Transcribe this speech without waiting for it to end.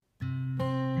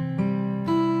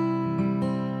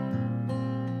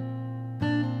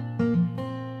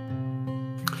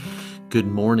Good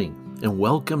morning, and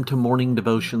welcome to Morning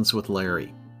Devotions with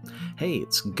Larry. Hey,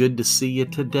 it's good to see you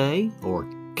today, or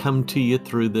come to you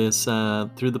through this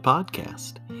through the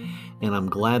podcast. And I'm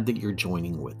glad that you're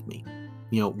joining with me.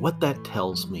 You know, what that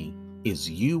tells me is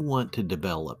you want to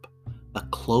develop a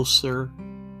closer,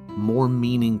 more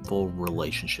meaningful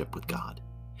relationship with God.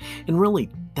 And really,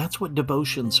 that's what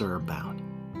devotions are about.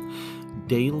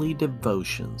 Daily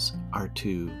devotions are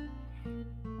to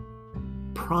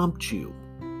prompt you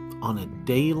on a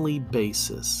daily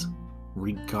basis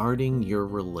regarding your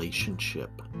relationship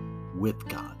with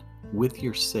God, with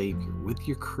your Savior, with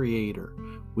your Creator,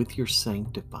 with your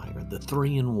Sanctifier, the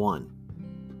three in one.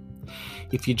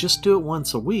 If you just do it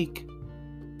once a week,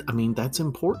 that's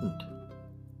important.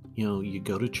 You know, you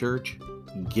go to church,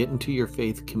 get into your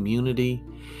faith community,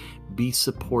 be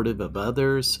supportive of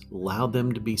others, allow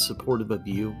them to be supportive of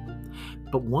you.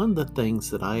 But one of the things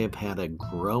that I have had a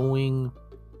growing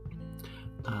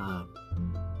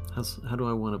how do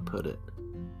I want to put it?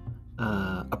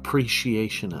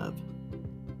 Appreciation of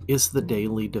is the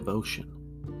daily devotion,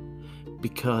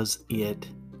 because it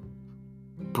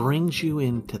brings you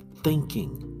into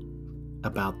thinking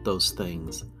about those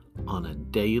things on a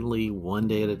daily, one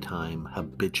day at a time,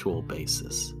 habitual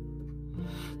basis.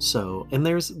 So, and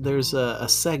there's a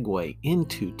segue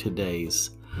into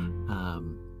today's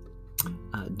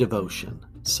devotion.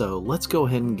 So let's go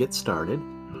ahead and get started.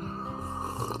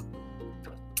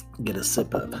 Get a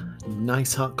sip of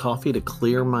nice hot coffee to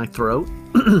clear my throat.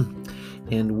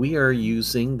 And we are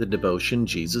using the devotion,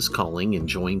 Jesus Calling,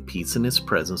 Enjoying Peace in His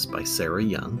Presence by Sarah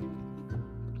Young.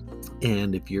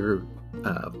 And if you're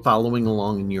following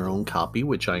along in your own copy,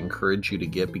 which I encourage you to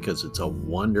get because it's a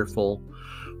wonderful,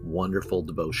 wonderful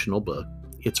devotional book.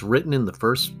 It's written in the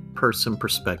first person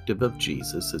perspective of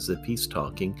Jesus, as if he's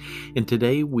talking. And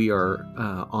today we are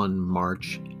on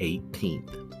March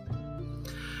 18th.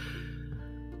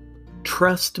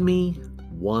 Trust me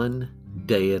one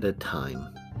day at a time.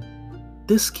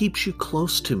 This keeps you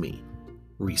close to me,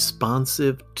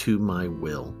 responsive to my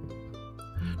will.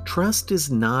 Trust is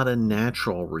not a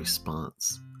natural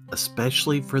response,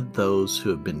 especially for those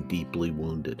who have been deeply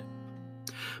wounded.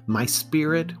 My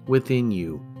spirit within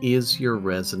you is your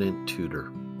resident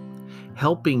tutor,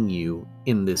 helping you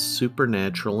in this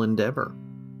supernatural endeavor.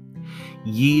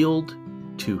 Yield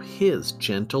to His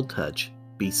gentle touch,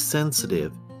 be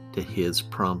sensitive to His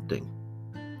prompting.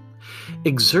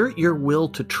 Exert your will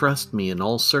to trust me in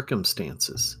all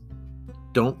circumstances.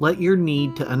 Don't let your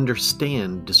need to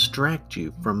understand distract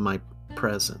you from my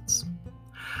presence.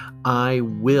 I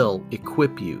will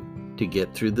equip you to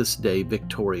get through this day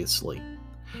victoriously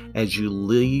as you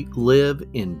live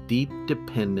in deep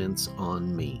dependence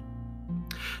on me.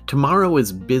 Tomorrow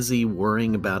is busy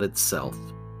worrying about itself.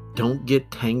 Don't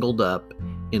get tangled up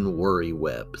in worry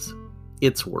webs.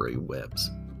 It's worry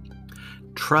webs.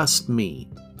 Trust me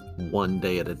one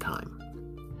day at a time.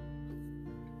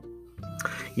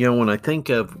 You know, when I think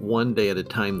of one day at a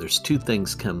time, there's two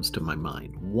things comes to my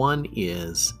mind. One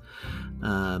is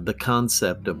the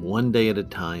concept of one day at a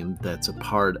time that's a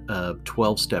part of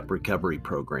 12-step recovery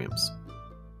programs.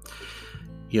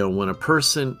 You know, when a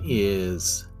person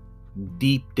is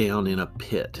deep down in a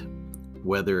pit,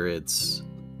 whether it's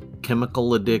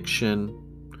chemical addiction,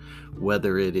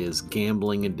 whether it is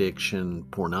gambling addiction,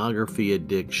 pornography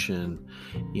addiction,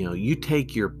 you know, you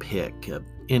take your pick of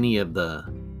any of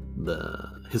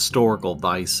the historical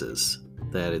vices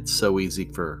that it's so easy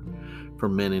for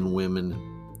men and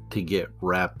women to get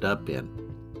wrapped up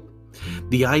in.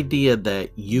 The idea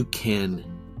that you can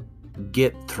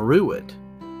get through it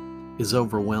is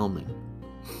overwhelming.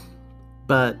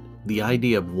 But the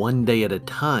idea of one day at a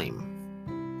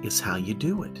time is how you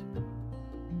do it.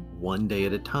 One day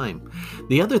at a time.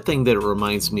 The other thing that it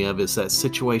reminds me of is that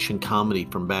situation comedy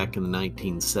from back in the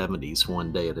 1970s,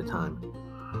 One Day at a Time.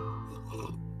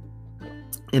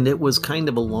 And it was kind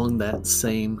of along that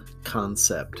same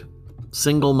concept.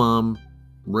 Single mom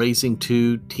raising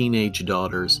two teenage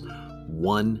daughters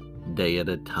one day at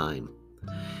a time.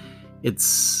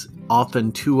 It's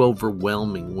often too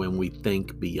overwhelming when we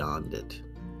think beyond it.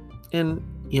 And,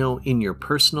 you know, in your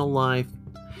personal life,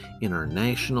 in our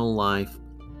national life,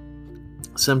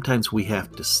 sometimes we have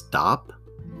to stop,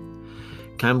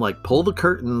 kind of like pull the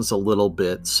curtains a little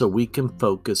bit so we can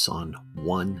focus on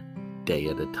one day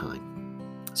at a time.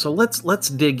 So let's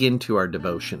dig into our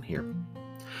devotion here.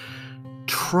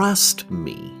 Trust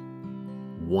me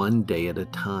one day at a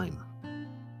time.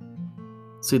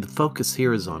 See, the focus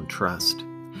here is on trust.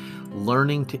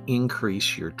 Learning to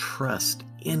increase your trust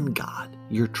in God,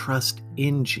 your trust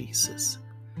in Jesus.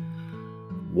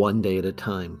 One day at a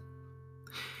time.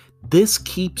 This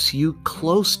keeps you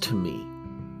close to me,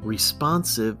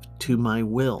 responsive to my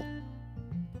will.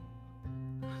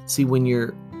 See, when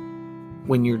you're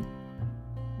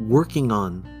working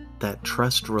on that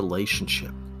trust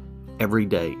relationship every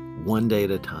day, one day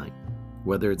at a time,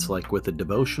 whether it's like with a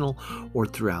devotional or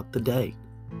throughout the day,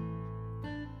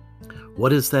 what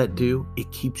does that do?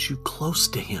 It keeps you close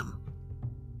to Him.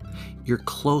 You're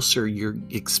closer, you're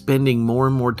expending more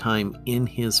and more time in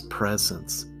His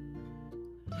presence.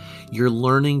 You're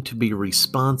learning to be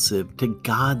responsive to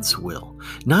God's will,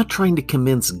 not trying to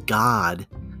convince God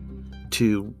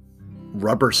to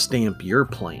rubber stamp your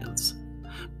plans.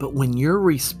 But when you're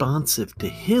responsive to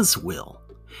His will,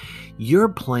 your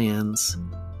plans,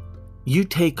 you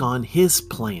take on His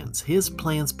plans. His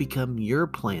plans become your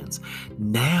plans.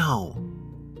 Now,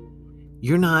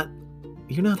 you're not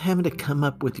having to come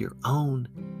up with your own.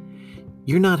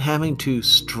 You're not having to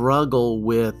struggle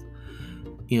with,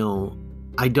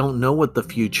 I don't know what the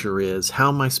future is. How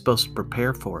am I supposed to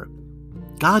prepare for it?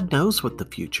 God knows what the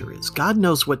future is. God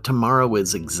knows what tomorrow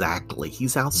is exactly.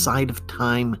 He's outside of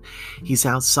time. He's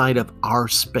outside of our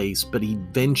space, but He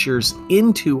ventures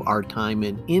into our time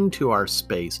and into our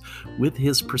space with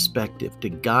His perspective to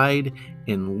guide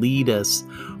and lead us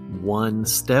one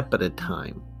step at a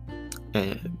time,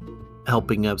 and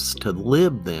helping us to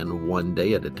live then one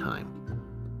day at a time.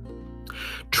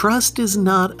 Trust is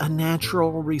not a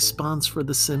natural response for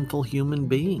the sinful human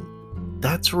being.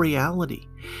 That's reality.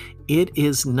 It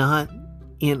is not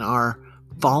in our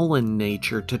fallen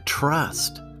nature to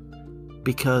trust,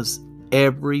 because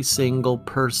every single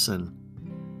person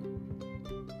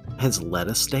has let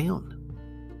us down.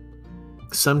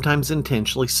 Sometimes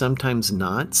intentionally, sometimes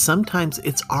not. Sometimes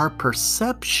it's our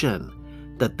perception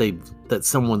that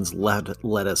someone's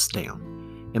let us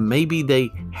down. And maybe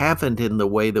they haven't in the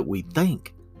way that we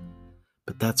think,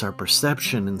 but that's our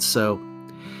perception. And so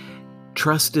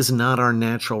trust is not our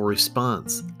natural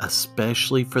response,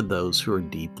 especially for those who are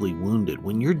deeply wounded.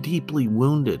 When you're deeply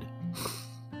wounded,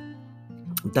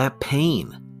 that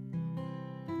pain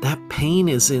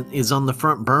is on the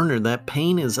front burner. That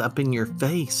pain is up in your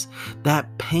face.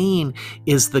 That pain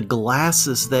is the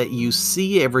glasses that you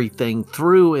see everything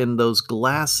through, and those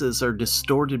glasses are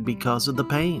distorted because of the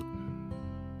pain.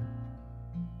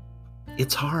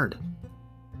 It's hard.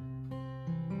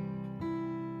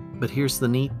 But here's the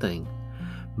neat thing.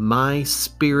 My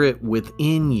Spirit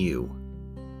within you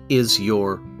is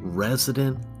your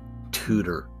resident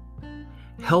tutor,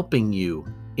 helping you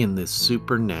in this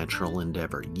supernatural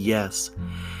endeavor. Yes,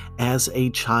 as a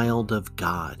child of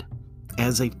God,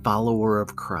 as a follower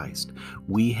of Christ,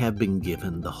 we have been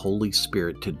given the Holy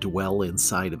Spirit to dwell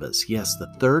inside of us. Yes,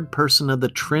 the third person of the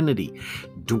Trinity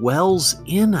dwells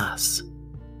in us,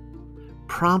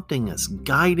 prompting us,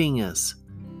 guiding us,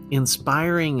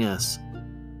 inspiring us,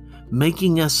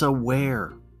 making us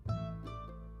aware,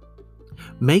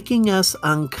 making us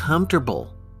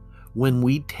uncomfortable when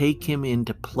we take Him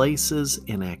into places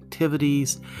and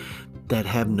activities that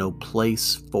have no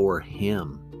place for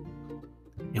Him,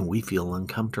 and we feel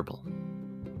uncomfortable.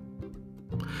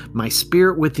 My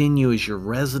Spirit within you is your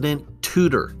resident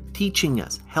tutor, teaching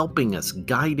us, helping us,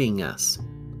 guiding us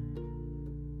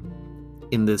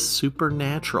in this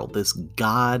supernatural, this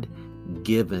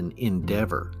God-given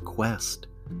endeavor, quest,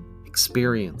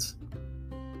 experience.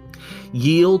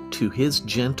 Yield to His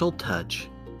gentle touch.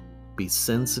 Be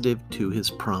sensitive to His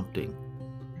prompting.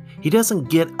 He doesn't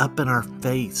get up in our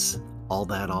face all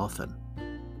that often,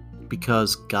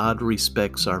 because God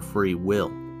respects our free will.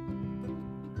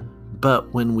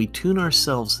 But when we tune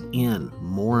ourselves in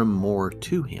more and more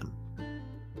to Him,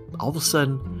 all of a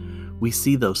sudden we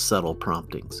see those subtle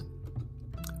promptings.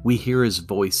 We hear His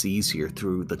voice easier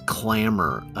through the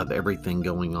clamor of everything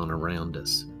going on around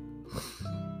us.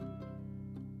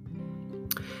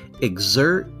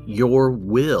 Exert your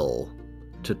will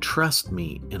to trust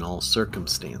me in all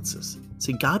circumstances.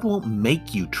 See, God won't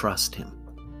make you trust Him.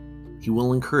 He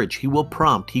will encourage, He will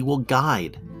prompt, He will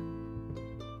guide.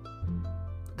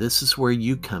 This is where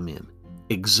you come in.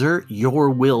 Exert your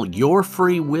will, your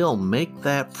free will. Make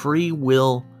that free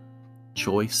will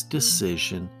choice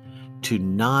decision to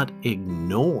not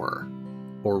ignore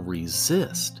or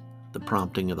resist the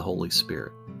prompting of the Holy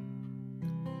Spirit,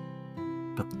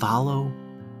 but follow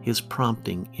His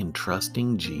prompting in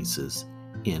trusting Jesus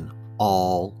in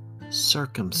all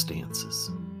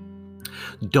circumstances.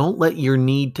 Don't let your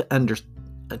need to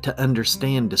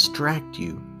understand distract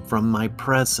you from my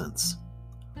presence.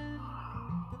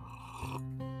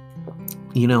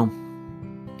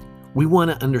 We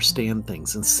want to understand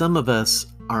things, and some of us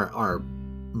are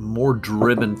more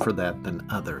driven for that than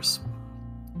others.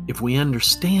 If we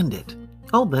understand it,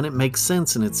 then it makes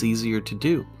sense and it's easier to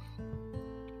do.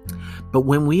 But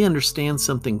when we understand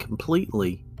something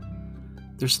completely,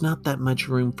 there's not that much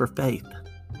room for faith.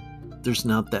 There's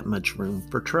not that much room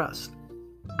for trust,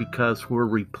 because we're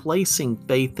replacing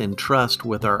faith and trust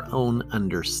with our own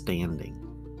understanding.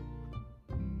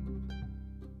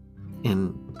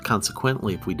 And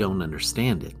consequently, if we don't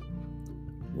understand it,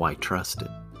 why trust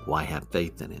it? Why have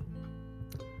faith in it?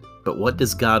 But what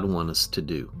does God want us to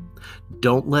do?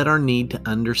 Don't let our need to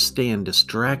understand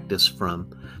distract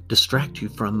you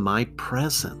from my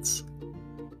presence.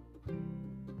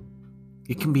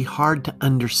 It can be hard to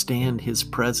understand His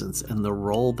presence and the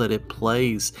role that it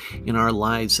plays in our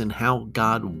lives and how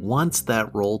God wants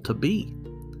that role to be.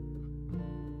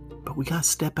 But we got to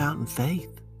step out in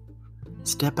faith.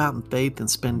 Step out in faith and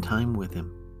spend time with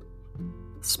Him.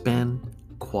 Spend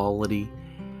quality,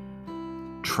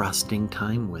 trusting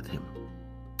time with Him.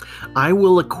 I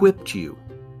will equip you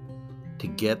to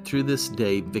get through this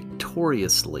day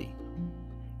victoriously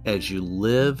as you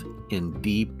live in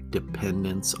deep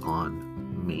dependence on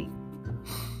me.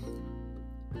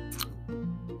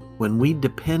 When we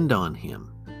depend on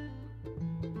Him,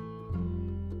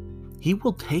 He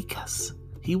will take us.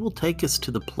 He will take us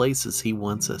to the places He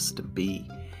wants us to be.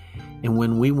 And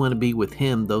when we want to be with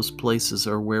Him, those places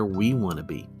are where we want to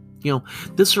be. You know,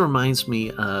 this reminds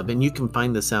me of, and you can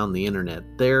find this out on the internet,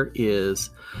 there is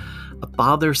a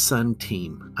father-son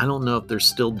team. I don't know if they're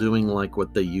still doing like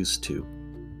what they used to,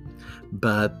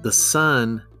 but the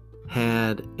son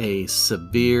had a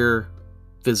severe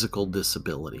physical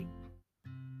disability.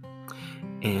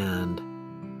 And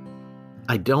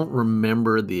I don't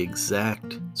remember the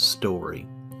exact story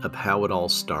of how it all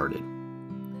started.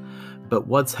 But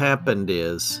what's happened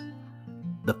is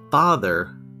the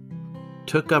father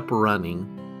took up running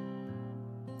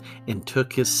and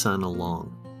took his son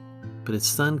along. But his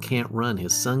son can't run.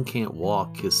 His son can't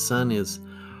walk. His son is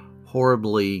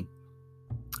horribly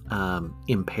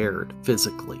impaired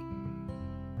physically.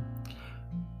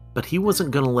 But he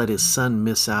wasn't going to let his son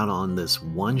miss out on this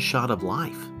one shot of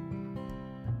life.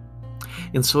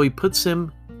 And so he puts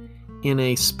him in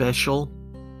a special,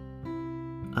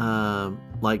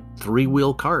 like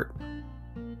 3-wheel cart.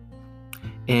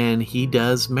 And he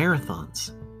does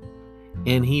marathons.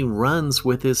 And he runs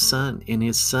with his son. And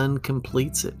his son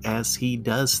completes it as he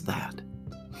does that.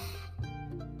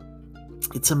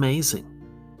 It's amazing.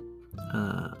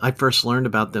 I first learned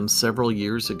about them several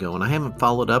years ago, and I haven't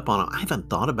followed up on them. I haven't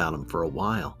thought about them for a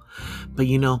while. But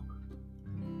you know,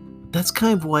 that's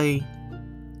kind of way,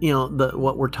 you know,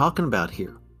 what we're talking about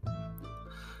here.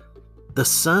 The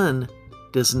son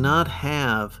does not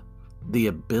have the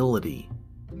ability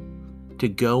to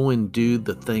go and do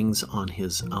the things on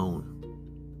his own.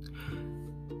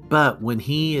 But when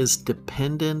he is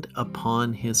dependent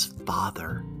upon his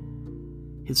father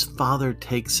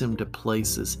takes him to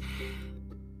places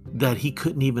that he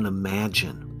couldn't even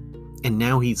imagine. And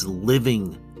now he's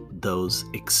living those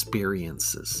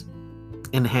experiences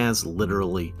and has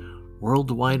literally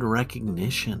worldwide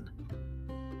recognition.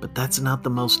 But that's not the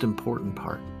most important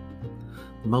part.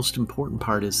 The most important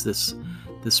part is this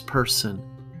person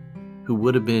who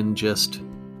would have been just,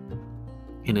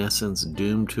 in essence,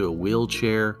 doomed to a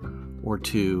wheelchair or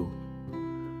to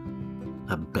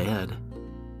a bed,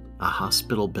 a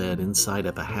hospital bed inside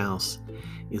of a house,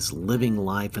 is living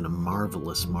life in a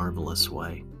marvelous, marvelous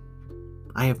way.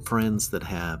 I have friends that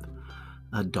have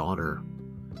a daughter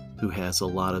who has a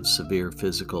lot of severe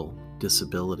physical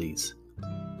disabilities.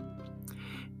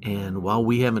 And while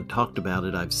we haven't talked about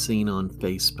it, I've seen on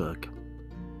Facebook,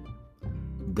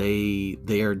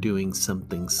 they are doing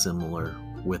something similar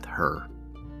with her.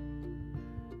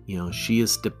 You know, she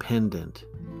is dependent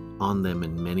on them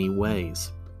in many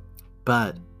ways,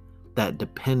 but that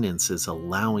dependence is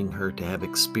allowing her to have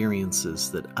experiences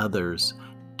that others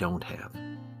don't have.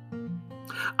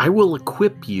 I will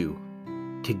equip you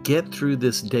to get through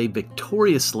this day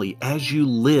victoriously as you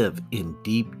live in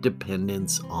deep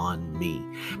dependence on me.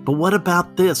 But what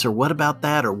about this, or what about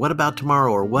that, or what about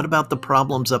tomorrow, or what about the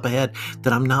problems up ahead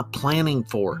that I'm not planning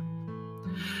for?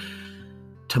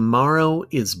 Tomorrow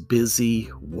is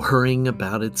busy worrying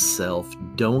about itself.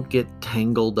 Don't get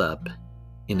tangled up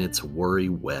in its worry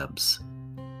webs.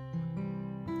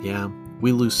 Yeah,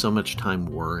 we lose so much time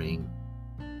worrying.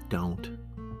 Don't.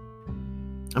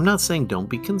 I'm not saying don't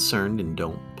be concerned and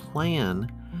don't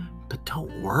plan, but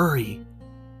don't worry.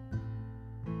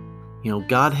 You know,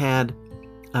 God had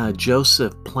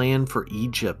Joseph plan for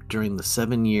Egypt during the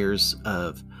 7 years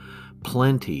of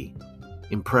plenty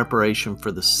in preparation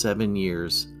for the 7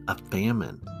 years of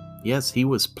famine. Yes, he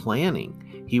was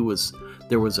planning.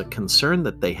 There was a concern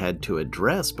that they had to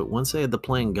address, but once they had the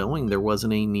plan going, there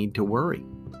wasn't any need to worry.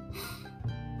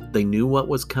 They knew what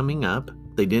was coming up.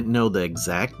 They didn't know the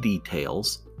exact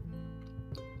details,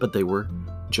 but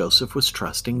Joseph was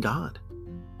trusting God.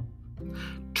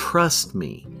 Trust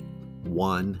me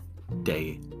one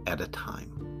day at a time.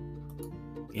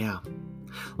 Yeah.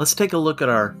 Let's take a look at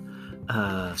our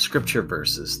scripture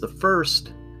verses. The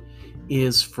first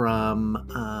is from,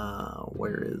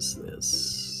 where is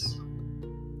this?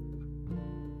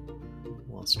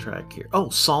 Lost track here. Oh,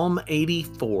 Psalm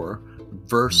 84,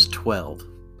 verse 12.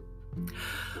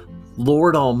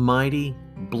 Lord Almighty,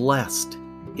 blessed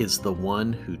is the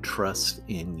one who trusts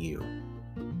in you.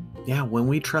 Yeah, when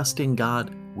we trust in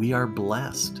God, we are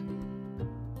blessed.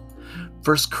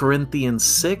 1 Corinthians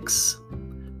 6,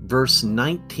 verse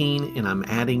 19, and I'm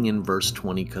adding in verse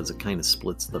 20 because it kind of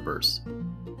splits the verse.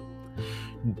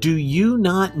 Do you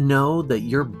not know that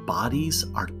your bodies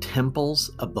are temples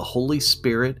of the Holy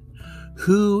Spirit,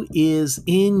 who is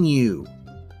in you,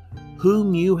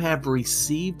 whom you have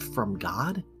received from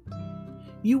God?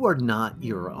 You are not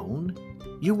your own.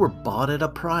 You were bought at a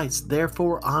price.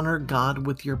 Therefore, honor God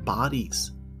with your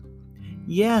bodies.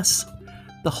 Yes,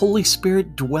 the Holy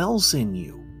Spirit dwells in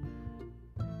you.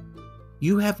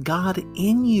 You have God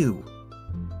in you.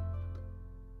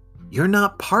 You're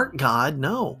not part God,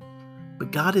 no,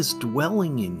 but God is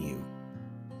dwelling in you.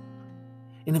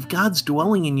 And if God's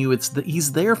dwelling in you,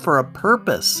 He's there for a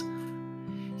purpose.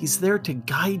 He's there to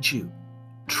guide you.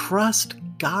 Trust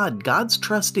God. God's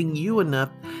trusting you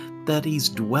enough that He's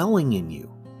dwelling in you.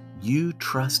 You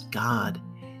trust God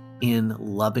in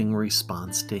loving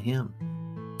response to Him.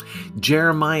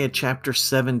 Jeremiah chapter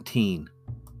 17,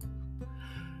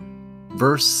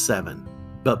 verse 7.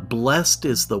 But blessed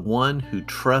is the one who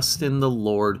trusts in the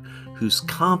Lord, whose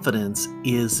confidence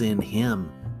is in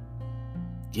Him.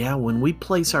 Yeah, when we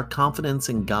place our confidence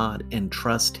in God and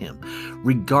trust Him,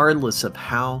 regardless of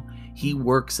how He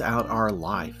works out our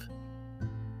life,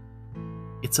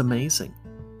 it's amazing.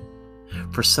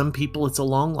 For some people, it's a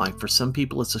long life. For some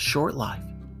people, it's a short life.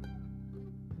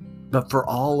 But for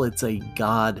all, it's a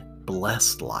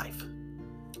God-blessed life.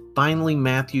 Finally,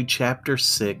 Matthew chapter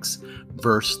 6,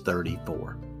 verse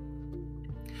 34.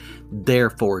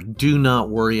 Therefore, do not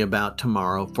worry about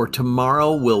tomorrow, for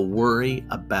tomorrow will worry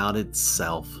about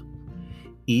itself.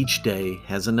 Each day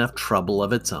has enough trouble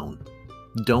of its own.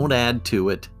 Don't add to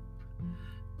it.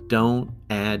 Don't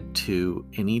add to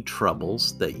any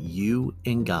troubles that you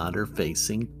and God are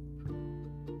facing,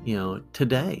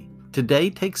 today. Today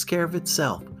takes care of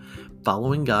itself.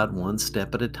 Following God one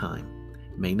step at a time.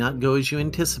 May not go as you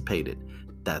anticipated.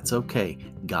 That's okay.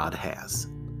 God has.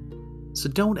 So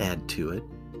don't add to it.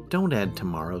 Don't add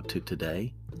tomorrow to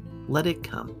today. Let it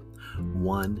come.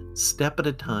 One step at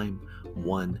a time,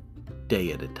 one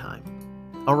day at a time.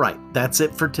 All right, that's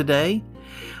it for today.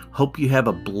 Hope you have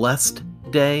a blessed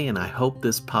day, and I hope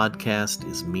this podcast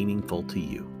is meaningful to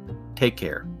you. Take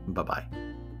care. Bye-bye.